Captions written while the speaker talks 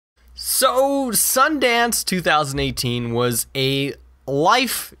So, Sundance 2018 was a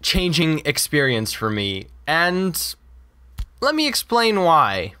life-changing experience for me, and let me explain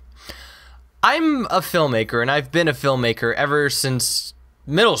why. I'm a filmmaker, and I've been a filmmaker ever since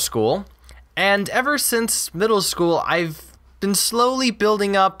middle school, and ever since middle school, I've been slowly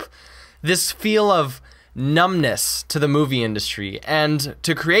building up this feel of numbness to the movie industry, and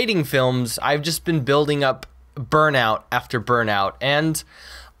to creating films, I've just been building up burnout after burnout, and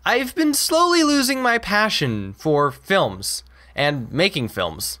I've been slowly losing my passion for films and making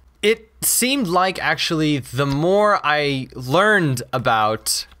films. It seemed like actually the more I learned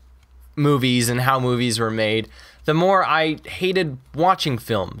about movies and how movies were made, the more I hated watching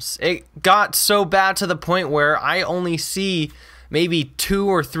films. It got so bad to the point where I only see maybe 2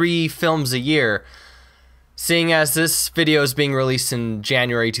 or 3 films a year. Seeing as this video is being released in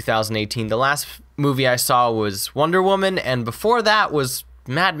January 2018, the last movie I saw was Wonder Woman, and before that was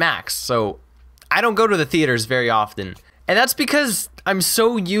Mad Max, so I don't go to the theaters very often. And that's because I'm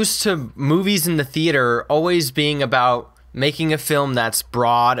so used to movies in the theater always being about making a film that's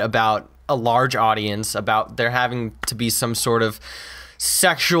broad, about a large audience, about there having to be some sort of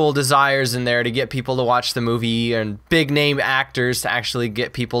sexual desires in there to get people to watch the movie, and big name actors to actually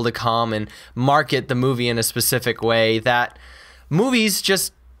get people to come and market the movie in a specific way, that movies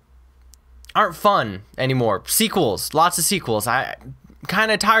just aren't fun anymore. Sequels, lots of sequels. I'm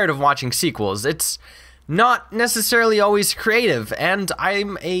kind of tired of watching sequels. It's not necessarily always creative, and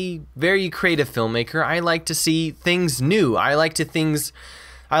I'm a very creative filmmaker. I like to see things new. I like to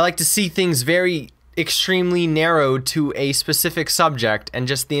see things very extremely narrowed to a specific subject, and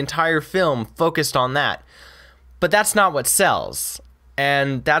just the entire film focused on that. But that's not what sells,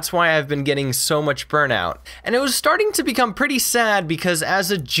 and that's why I've been getting so much burnout. And it was starting to become pretty sad, because as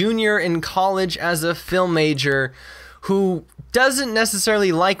a junior in college, as a film major who doesn't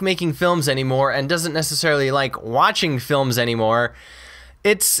necessarily like making films anymore and doesn't necessarily like watching films anymore,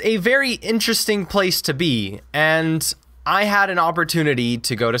 it's a very interesting place to be. And I had an opportunity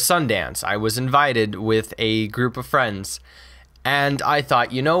to go to Sundance. I was invited with a group of friends, and I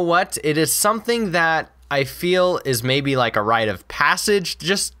thought, you know what? It is something that I feel is maybe like a rite of passage,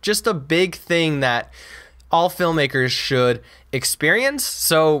 just a big thing that all filmmakers should experience.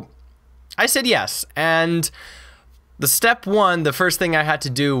 So I said yes, and the step one, the first thing I had to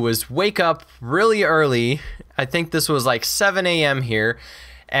do was wake up really early. I think this was like 7 a.m. here,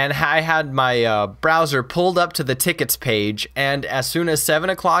 and I had my browser pulled up to the tickets page, and as soon as 7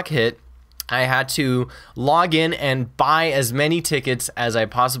 o'clock hit, I had to log in and buy as many tickets as I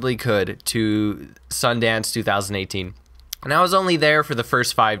possibly could to Sundance 2018. And I was only there for the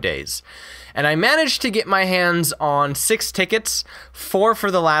first 5 days. And I managed to get my hands on 6 tickets, 4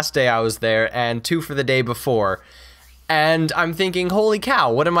 for the last day I was there, and 2 for the day before. And I'm thinking, holy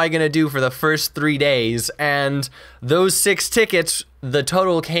cow, what am I going to do for the first 3 days? And those 6 tickets, the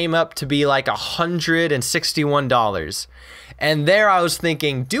total came up to be like $161. And there I was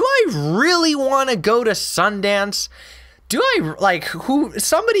thinking, do I really want to go to Sundance? Do I, like,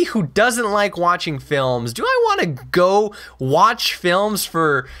 somebody who doesn't like watching films, do I want to go watch films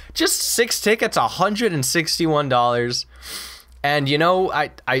for just 6 tickets, $161? And, you know,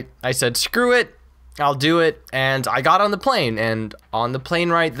 I said, screw it. I'll do it, and I got on the plane, and on the plane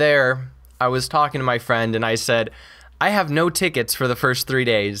right there, I was talking to my friend, and I said, I have no tickets for the first 3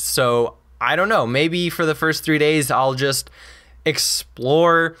 days, so I don't know, maybe for the first 3 days, I'll just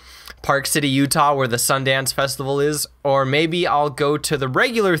explore Park City, Utah, where the Sundance Festival is, or maybe I'll go to the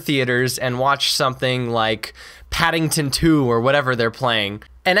regular theaters and watch something like Paddington 2 or whatever they're playing.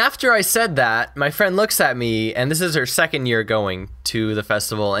 And after I said that, my friend looks at me, and this is her second year going to the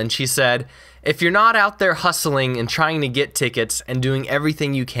festival, and she said, if you're not out there hustling and trying to get tickets and doing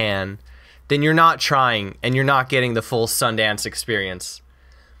everything you can, then you're not trying and you're not getting the full Sundance experience.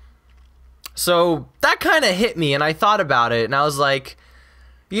 So that kind of hit me, and I thought about it, and I was like,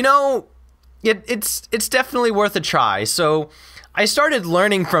 you know, it's definitely worth a try. So I started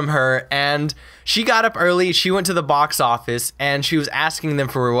learning from her, and she got up early, she went to the box office, and she was asking them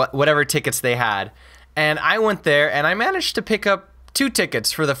for whatever tickets they had. And I went there, and I managed to pick up 2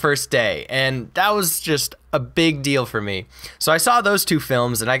 tickets for the first day, and that was just a big deal for me. So I saw those 2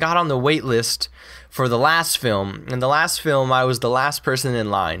 films, and I got on the wait list for the last film, and the last film I was the last person in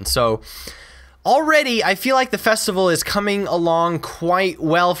line. So already I feel like the festival is coming along quite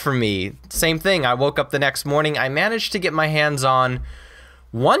well for me. Same thing, I woke up the next morning, I managed to get my hands on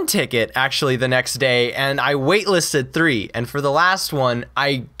 1 ticket actually the next day, and I waitlisted 3, and for the last one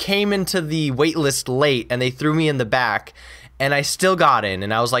I came into the waitlist late, and they threw me in the back. and I still got in,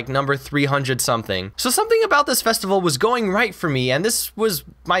 and I was like number 300 something. So something about this festival was going right for me, and this was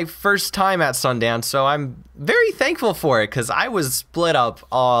my first time at Sundance, so I'm very thankful for it, because I was split up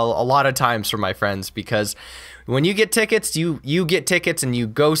a lot of times from my friends, because when you get tickets, you get tickets and you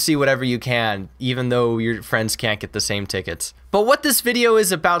go see whatever you can, even though your friends can't get the same tickets. But what this video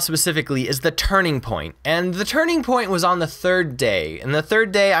is about specifically is the turning point. And the turning point was on the third day. And the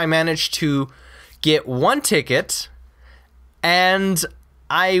third day I managed to get one ticket, and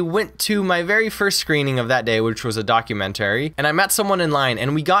I went to my very first screening of that day, which was a documentary, and I met someone in line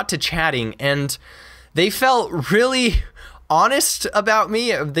and we got to chatting, and they felt really honest about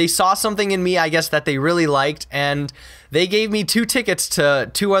me. They saw something in me, I guess, that they really liked, and they gave me 2 tickets to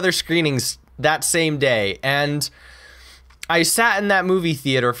 2 other screenings that same day. And I sat in that movie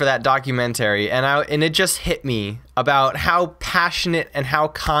theater for that documentary, and it just hit me about how passionate and how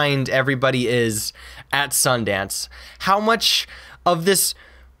kind everybody is at Sundance. How much of this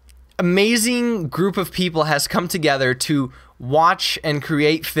amazing group of people has come together to watch and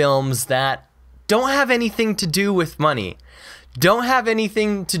create films that don't have anything to do with money, don't have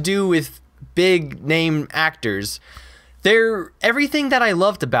anything to do with big name actors. They're everything that I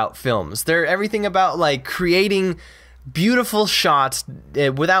loved about films. They're everything about like creating beautiful shots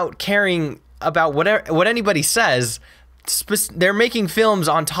without caring about what anybody says. They're making films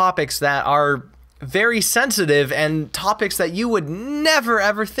on topics that are very sensitive and topics that you would never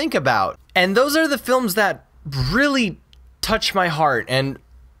ever think about. And those are the films that really touch my heart and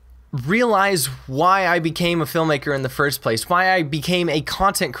realize why I became a filmmaker in the first place, why I became a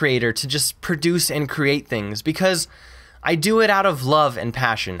content creator to just produce and create things, because I do it out of love and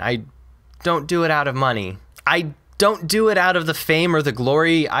passion. I don't do it out of money. I don't do it out of the fame or the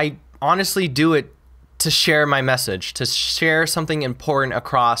glory. I honestly do it to share my message, to share something important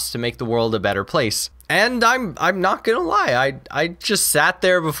across, to make the world a better place. And I'm not gonna lie, I just sat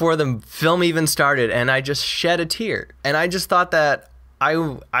there before the film even started and I just shed a tear. And I just thought that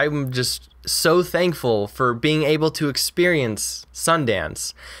I'm just so thankful for being able to experience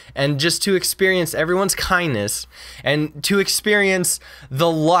Sundance, and just to experience everyone's kindness, and to experience the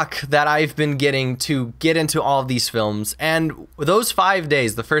luck that I've been getting to get into all of these films. And those 5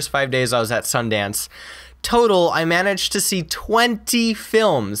 days, the first 5 days I was at Sundance, total, I managed to see 20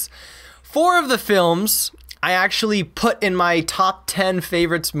 films. 4 of the films I actually put in my top 10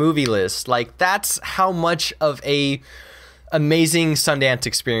 favorites movie list. Like, that's how much of a amazing Sundance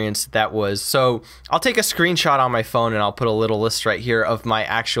experience that was. So I'll take a screenshot on my phone and I'll put a little list right here of my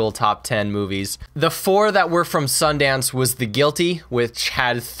actual top 10 movies. The 4 that were from Sundance was The Guilty, which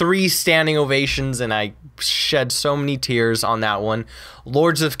had 3 standing ovations, and I shed so many tears on that one.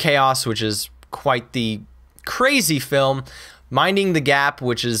 Lords of Chaos, which is quite the crazy film. Minding the Gap,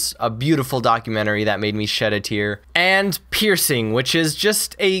 which is a beautiful documentary that made me shed a tear. And Piercing, which is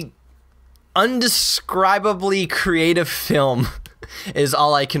just a undescribably creative film is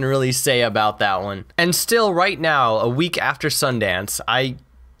all I can really say about that one. And still, right now, a week after Sundance, I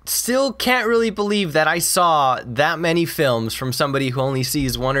still can't really believe that I saw that many films from somebody who only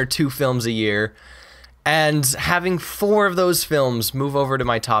sees 1 or 2 films a year, and having 4 of those films move over to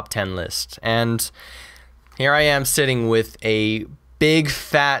my top 10 list. And here I am sitting with a big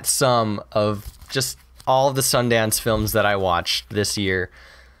fat sum of just all of the Sundance films that I watched this year.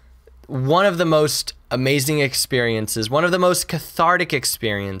 One of the most amazing experiences, one of the most cathartic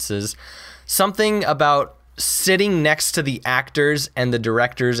experiences, something about sitting next to the actors and the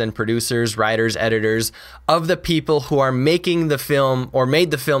directors and producers, writers, editors of the people who are making the film or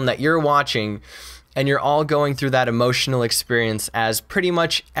made the film that you're watching, and you're all going through that emotional experience as pretty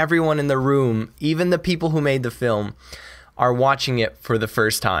much everyone in the room, even the people who made the film, are watching it for the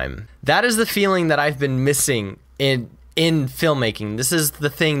first time. That is the feeling that I've been missing in filmmaking. This is the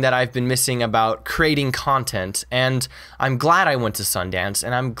thing that I've been missing about creating content, and I'm glad I went to Sundance,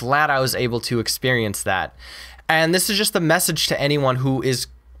 and I'm glad I was able to experience that. And this is just a message to anyone who is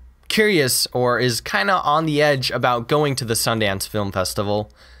curious or is kind of on the edge about going to the Sundance Film Festival.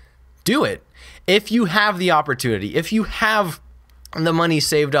 Do it. If you have the opportunity, if you have the money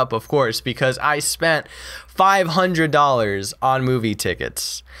saved up, of course, because I spent $500 on movie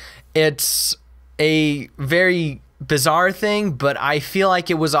tickets. It's a very bizarre thing, but I feel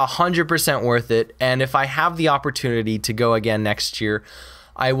like it was 100% worth it. And if I have the opportunity to go again next year,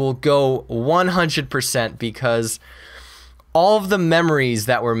 I will go 100%, because all of the memories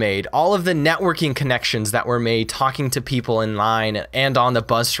that were made, all of the networking connections that were made talking to people in line and on the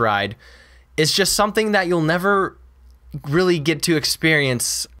bus ride, is just something that you'll never really get to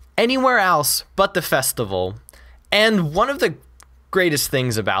experience anywhere else but the festival. And one of the greatest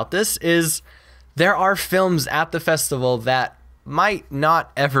things about this is there are films at the festival that might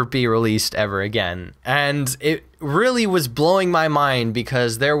not ever be released ever again. And it really was blowing my mind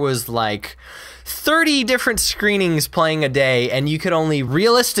because there was like 30 different screenings playing a day, and you could only,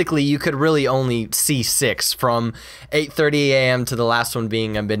 realistically, you could really only see 6 from 8:30 a.m. to the last one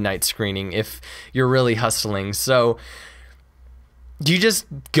being a midnight screening if you're really hustling. So you just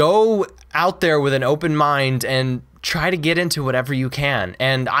go out there with an open mind and try to get into whatever you can.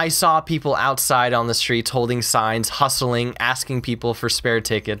 And I saw people outside on the streets holding signs, hustling, asking people for spare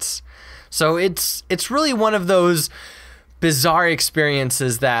tickets. So it's really one of those bizarre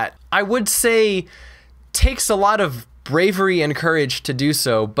experiences that I would say takes a lot of bravery and courage to do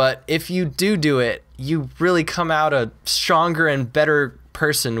so. But if you do it, you really come out a stronger and better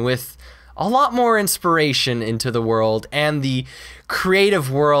person with a lot more inspiration into the world and the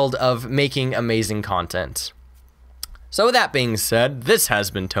creative world of making amazing content. So with that being said, this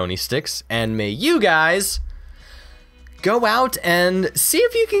has been Tony Sticks, and may you guys go out and see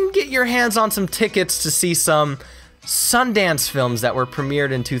if you can get your hands on some tickets to see some Sundance films that were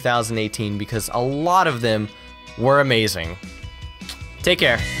premiered in 2018, because a lot of them were amazing. Take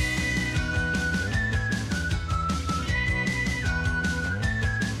care.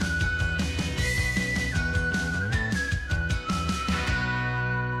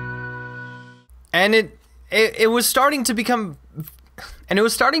 And it was starting to become, and it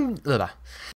was starting,